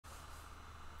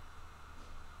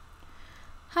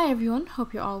Hi everyone,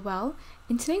 hope you're all well.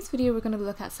 In today's video, we're going to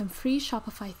look at some free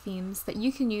Shopify themes that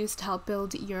you can use to help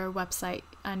build your website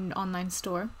and online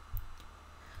store.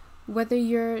 Whether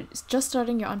you're just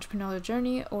starting your entrepreneurial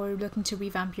journey or looking to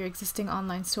revamp your existing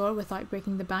online store without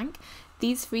breaking the bank,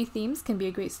 these free themes can be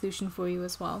a great solution for you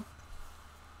as well.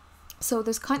 So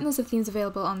there's countless of themes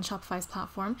available on Shopify's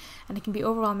platform, and it can be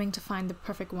overwhelming to find the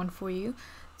perfect one for you.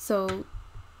 So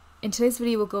in today's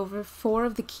video, we'll go over four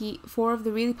of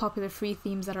the really popular free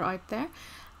themes that are out there.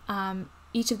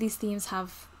 Each of these themes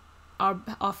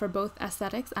offer both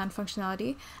aesthetics and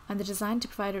functionality, and they're designed to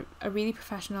provide a really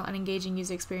professional and engaging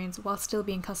user experience while still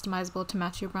being customizable to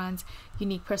match your brand's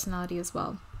unique personality as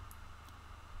well.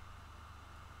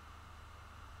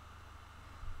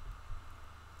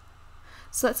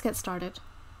 So let's get started.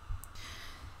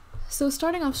 So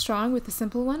starting off strong with the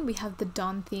simple one, we have the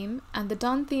Dawn theme, and the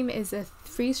Dawn theme is a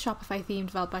free Shopify theme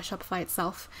developed by Shopify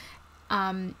itself.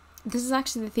 This is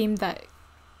actually the theme that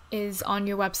is on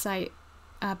your website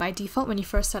by default when you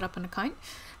first set up an account,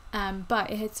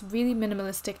 but it's really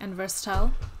minimalistic and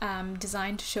versatile,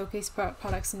 designed to showcase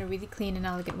products in a really clean and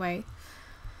elegant way.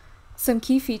 Some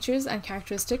key features and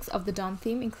characteristics of the Dawn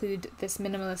theme include this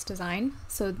minimalist design.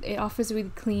 So it offers a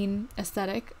really clean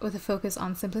aesthetic with a focus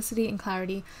on simplicity and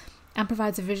clarity, and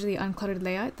provides a visually uncluttered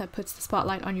layout that puts the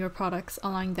spotlight on your products,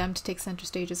 allowing them to take center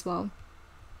stage as well.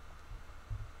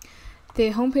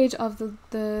 The homepage of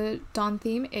the Dawn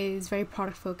theme is very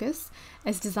product focused.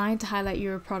 It's designed to highlight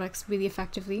your products really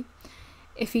effectively.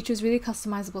 It features really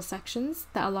customizable sections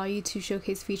that allow you to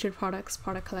showcase featured products,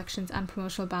 product collections, and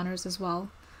promotional banners as well.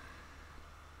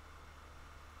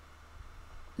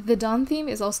 The Dawn theme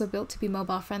is also built to be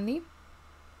mobile friendly.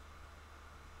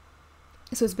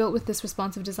 So it's built with this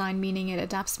responsive design, meaning it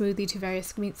adapts smoothly to various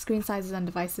screen sizes and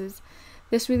devices.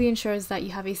 This really ensures that you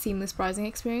have a seamless browsing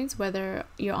experience, whether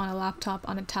you're on a laptop,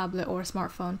 on a tablet, or a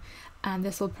smartphone, and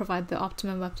this will provide the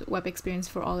optimum web experience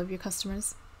for all of your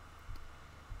customers.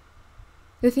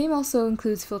 The theme also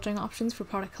includes filtering options for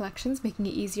product collections, making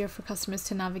it easier for customers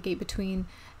to navigate between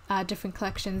different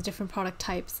collections, different product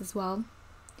types as well.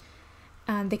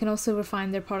 And they can also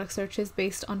refine their product searches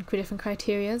based on different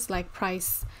criteria like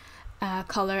price,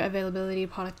 color, availability,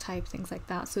 product type, things like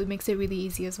that. So it makes it really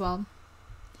easy as well.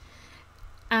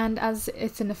 And as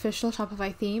it's an official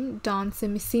Shopify theme, Dawn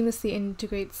seamlessly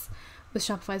integrates with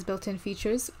Shopify's built-in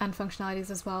features and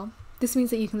functionalities as well. This means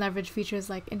that you can leverage features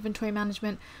like inventory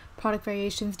management, product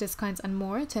variations, discounts, and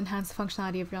more to enhance the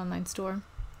functionality of your online store.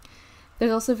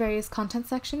 There's also various content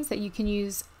sections that you can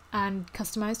use and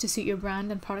customize to suit your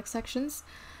brand and product sections.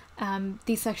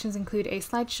 These sections include a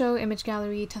slideshow, image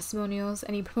gallery, testimonials,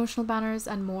 any promotional banners,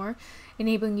 and more,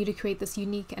 enabling you to create this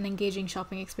unique and engaging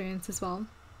shopping experience as well.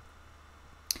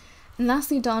 And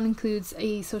lastly, Dawn includes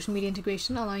a social media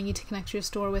integration, allowing you to connect your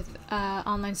store with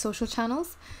online social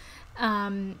channels.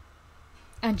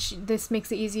 This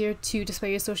makes it easier to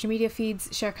display your social media feeds,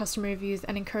 share customer reviews,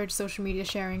 and encourage social media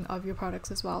sharing of your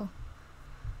products as well.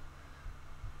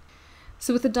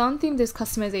 So with the Dawn theme, there's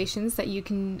customizations that you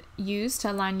can use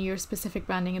to align your specific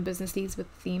branding and business needs with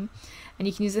the theme. And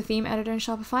you can use the theme editor in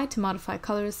Shopify to modify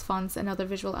colors, fonts, and other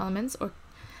visual elements, or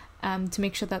to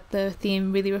make sure that the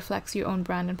theme really reflects your own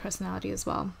brand and personality as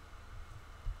well.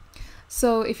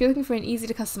 So if you're looking for an easy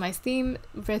to customize theme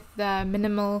with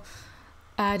minimal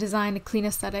design, a clean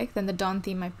aesthetic, then the Dawn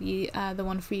theme might be the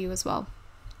one for you as well.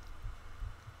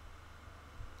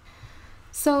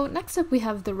 So next up we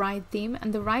have the Ride theme,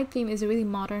 and the Ride theme is a really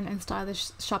modern and stylish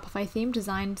Shopify theme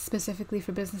designed specifically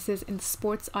for businesses in the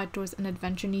sports, outdoors, and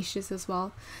adventure niches as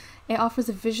well. It offers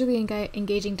a visually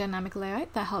engaging dynamic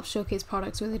layout that helps showcase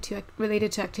products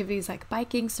related to activities like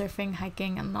biking, surfing,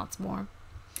 hiking, and lots more.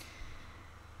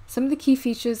 Some of the key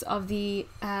features of the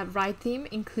Ride theme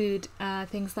include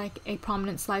things like a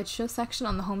prominent slideshow section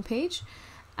on the homepage,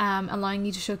 allowing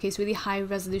you to showcase really high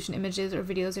resolution images or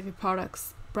videos of your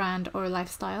products, brand, or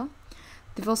lifestyle.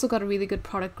 They've also got a really good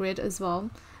product grid as well,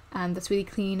 and that's really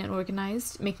clean and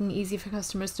organized, making it easy for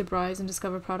customers to browse and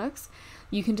discover products.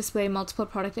 You can display multiple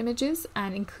product images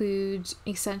and include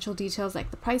essential details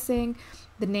like the pricing,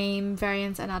 the name,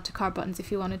 variants, and add to cart buttons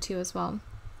if you wanted to as well.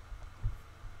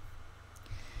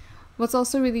 What's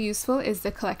also really useful is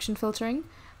the collection filtering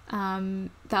that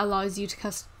allows you to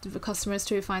customers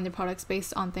to refine their products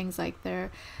based on things like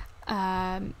their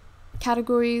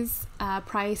categories,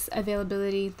 price,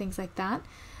 availability, things like that.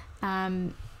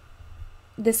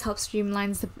 This helps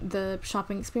streamlines the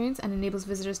shopping experience and enables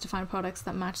visitors to find products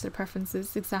that match their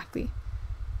preferences exactly.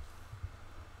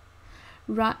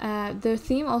 The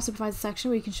theme also provides a section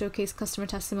where you can showcase customer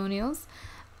testimonials.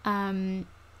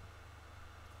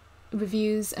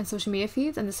 reviews and social media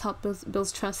feeds, and this helps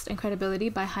builds trust and credibility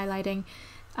by highlighting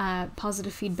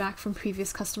positive feedback from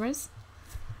previous customers.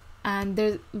 And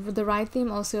the Ride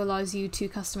theme also allows you to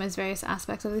customize various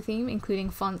aspects of the theme, including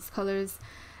fonts, colors,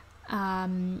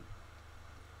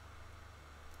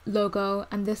 logo,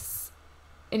 and this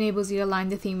enables you to align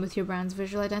the theme with your brand's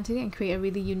visual identity and create a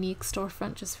really unique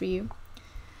storefront just for you.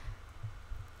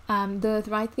 The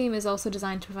Ride theme is also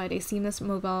designed to provide a seamless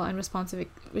mobile and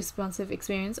responsive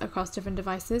experience across different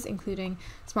devices, including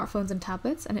smartphones and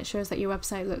tablets, and it ensures that your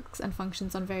website looks and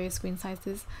functions on various screen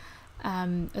sizes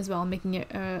as well, making it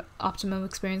an optimum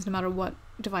experience no matter what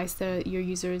device your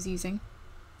user is using.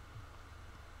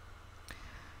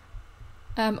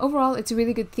 Overall, it's a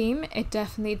really good theme. It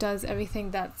definitely does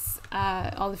everything that's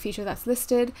all the feature that's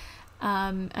listed,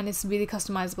 and it's really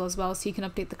customizable as well, so you can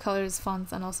update the colors,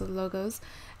 fonts, and also the logos,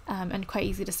 and quite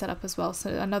easy to set up as well.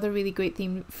 So another really great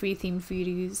free theme for you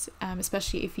to use,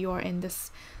 especially if you are in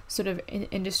this sort of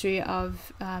industry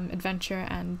of adventure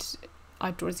and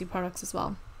outdoorsy products as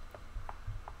well.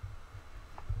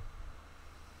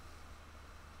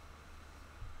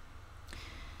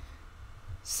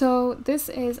 So this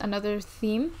is another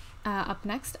theme up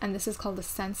next, and this is called the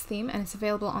Sense theme, and it's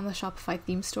available on the Shopify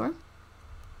theme store.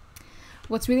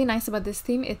 What's really nice about this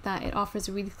theme is that it offers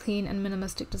a really clean and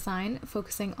minimalistic design,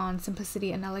 focusing on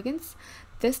simplicity and elegance.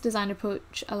 This design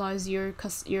approach allows your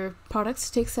products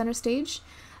to take center stage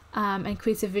and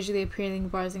creates a visually appealing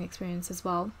browsing experience as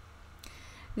well.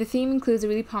 The theme includes a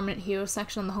really prominent hero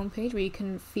section on the homepage where you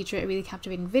can feature a really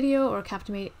captivating video or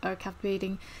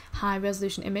captivating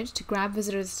high-resolution image to grab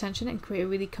visitors' attention and create a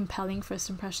really compelling first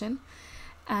impression.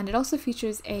 And it also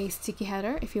features a sticky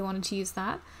header if you wanted to use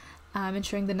that,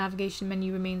 ensuring the navigation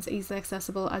menu remains easily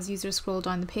accessible as users scroll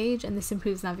down the page, and this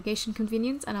improves navigation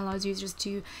convenience and allows users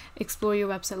to explore your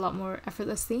website a lot more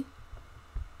effortlessly.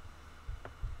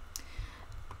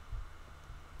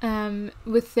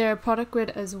 With their product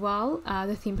grid as well,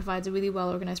 the theme provides a really well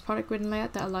organized product grid and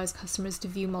layout that allows customers to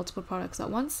view multiple products at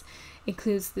once. It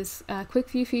includes this quick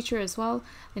view feature as well,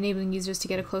 enabling users to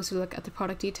get a closer look at the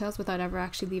product details without ever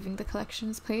actually leaving the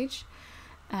collections page,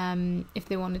 if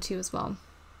they wanted to as well.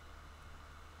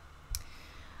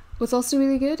 What's also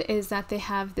really good is that they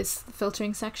have this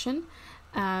filtering section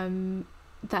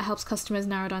that helps customers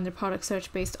narrow down their product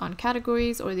search based on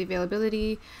categories or the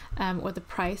availability or the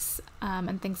price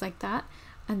and things like that.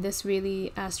 And this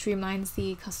really streamlines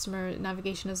the customer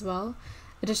navigation as well.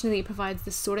 Additionally, it provides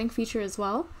this sorting feature as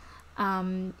well,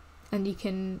 and you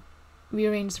can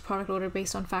rearrange the product order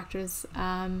based on factors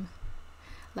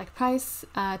like price,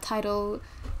 title,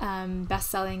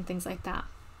 best-selling, things like that.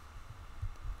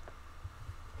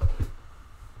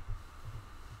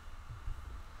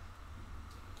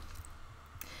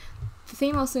 The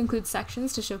theme also includes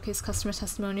sections to showcase customer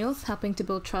testimonials, helping to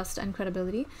build trust and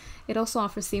credibility. It also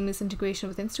offers seamless integration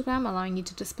with Instagram, allowing you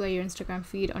to display your Instagram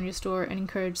feed on your store and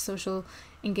encourage social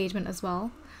engagement as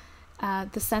well.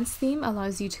 The Sense theme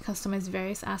allows you to customize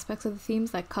various aspects of the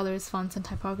themes like colors, fonts, and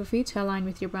typography to align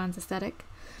with your brand's aesthetic.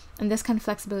 And this kind of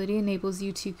flexibility enables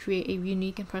you to create a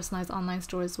unique and personalized online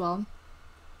store as well.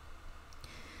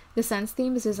 The Sense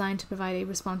theme is designed to provide a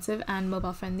responsive and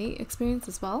mobile-friendly experience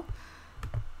as well.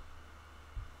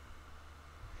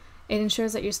 It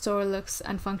ensures that your store looks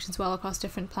and functions well across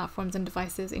different platforms and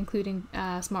devices, including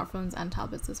smartphones and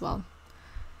tablets as well.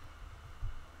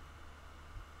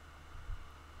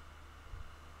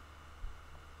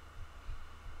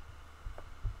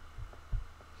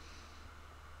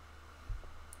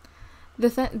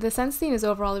 The Sense theme is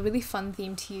overall a really fun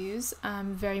theme to use,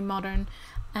 very modern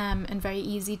and very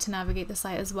easy to navigate the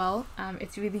site as well.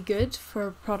 It's really good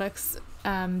for products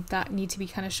that need to be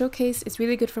kind of showcased. It's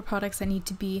really good for products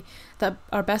that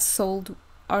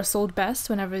are sold best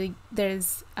whenever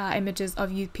there's images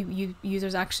of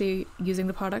users actually using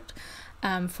the product.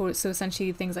 So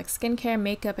essentially things like skincare,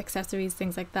 makeup, accessories,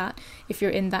 things like that. If you're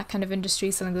in that kind of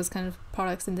industry selling those kind of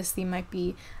products, then this theme might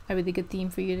be a really good theme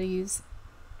for you to use.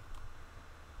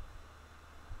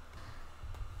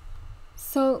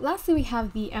 So lastly, we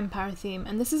have the Empire theme,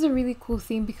 and this is a really cool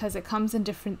theme because it comes in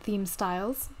different theme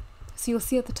styles. So you'll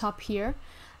see at the top here,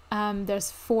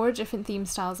 there's 4 different theme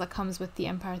styles that comes with the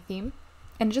Empire theme,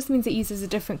 and it just means it uses a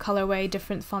different colorway,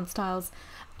 different font styles,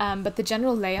 but the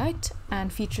general layout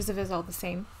and features of it is all the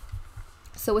same.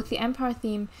 So with the Empire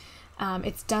theme,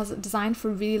 it's designed for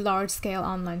really large-scale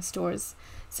online stores.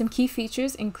 Some key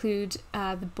features include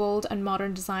the bold and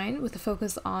modern design with a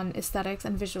focus on aesthetics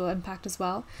and visual impact as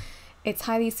well. It's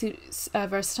highly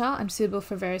versatile and suitable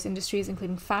for various industries,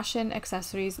 including fashion,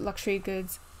 accessories, luxury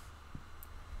goods,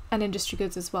 and industry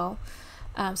goods as well.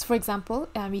 So for example,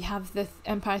 we have the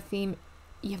Empire theme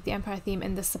you have the Empire theme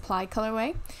in the supply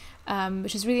colorway,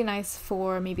 which is really nice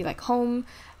for maybe like homeware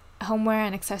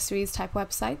and accessories type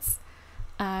websites.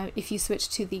 If you switch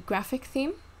to the graphic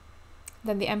theme,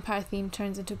 then the Empire theme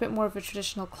turns into a bit more of a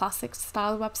traditional classic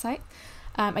style website.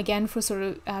 Again, for sort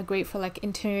of great for like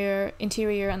interior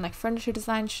and like furniture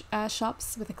design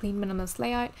shops with a clean minimalist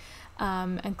layout,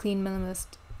 and clean minimalist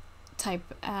type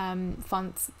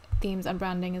fonts, themes and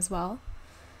branding as well.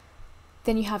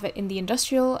 Then you have it in the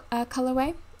industrial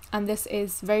colorway, and this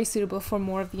is very suitable for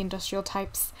more of the industrial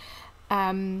types,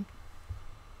 or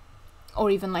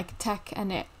even like tech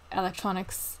and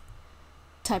electronics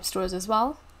type stores as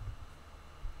well.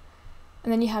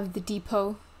 And then you have the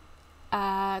depot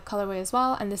colorway as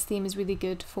well, and this theme is really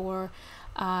good for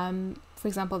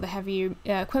example, the heavy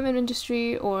equipment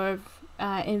industry, or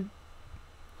in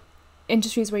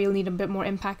industries where you'll need a bit more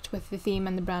impact with the theme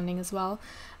and the branding as well.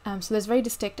 So there's very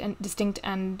distinct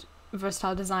and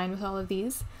versatile design with all of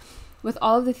these. With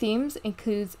all of the themes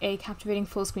includes a captivating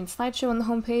full screen slideshow on the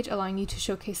homepage, allowing you to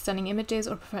showcase stunning images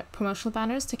or promotional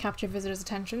banners to capture visitors'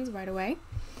 attentions right away.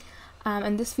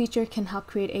 And this feature can help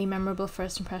create a memorable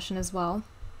first impression as well.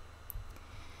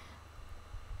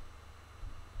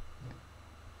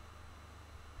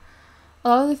 A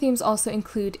lot of the themes also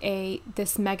include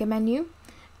this mega menu,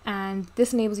 and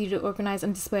this enables you to organize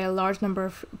and display a large number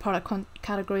of product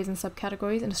categories and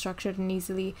subcategories in a structured and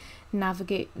easily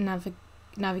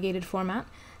navigated format.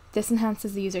 This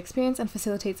enhances the user experience and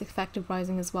facilitates effective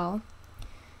browsing as well.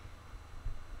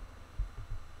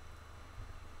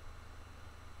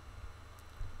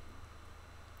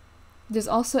 There's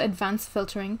also advanced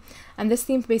filtering, and this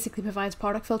theme basically provides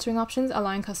product filtering options,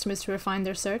 allowing customers to refine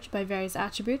their search by various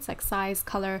attributes like size,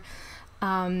 color,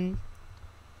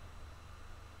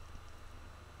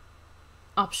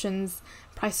 options,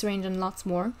 price range, and lots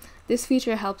more. This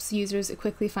feature helps users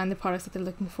quickly find the products that they're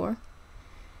looking for.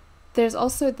 There's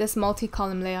also this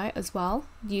multi-column layout as well,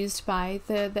 used by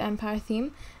the Empire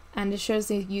theme, and ensures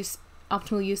the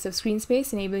optimal use of screen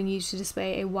space, enabling you to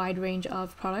display a wide range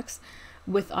of products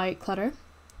without clutter.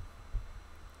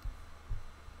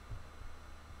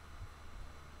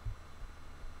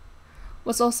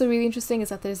 What's also really interesting is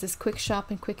that there's this quick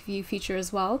shop and quick view feature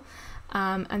as well,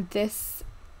 and this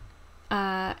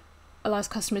allows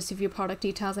customers to view product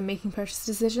details and making purchase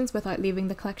decisions without leaving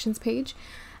the collections page.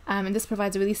 And this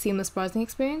provides a really seamless browsing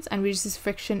experience and reduces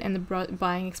friction in the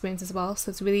buying experience as well,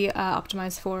 so it's really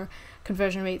optimized for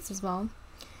conversion rates as well.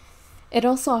 It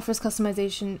also offers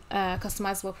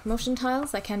customizable promotion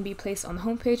tiles that can be placed on the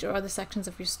homepage or other sections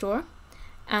of your store,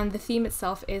 and the theme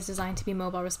itself is designed to be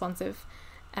mobile responsive,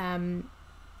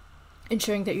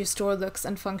 ensuring that your store looks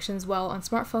and functions well on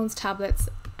smartphones, tablets,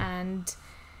 and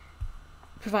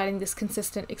providing this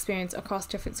consistent experience across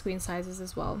different screen sizes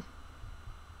as well.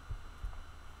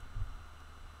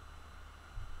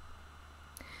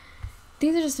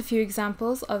 These are just a few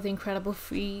examples of the incredible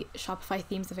free Shopify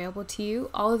themes available to you.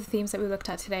 All of the themes that we looked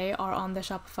at today are on the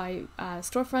Shopify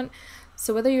storefront.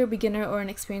 So whether you're a beginner or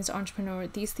an experienced entrepreneur,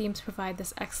 these themes provide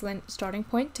this excellent starting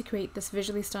point to create this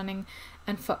visually stunning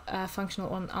and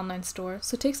functional online store.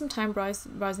 So take some time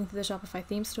browsing through the Shopify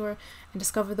theme store and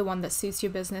discover the one that suits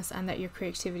your business and let your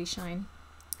creativity shine.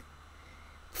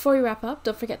 Before we wrap up,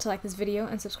 don't forget to like this video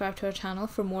and subscribe to our channel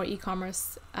for more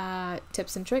e-commerce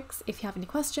tips and tricks. If you have any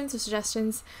questions or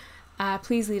suggestions,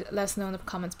 please let us know in the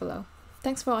comments below.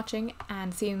 Thanks for watching,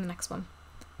 and see you in the next one.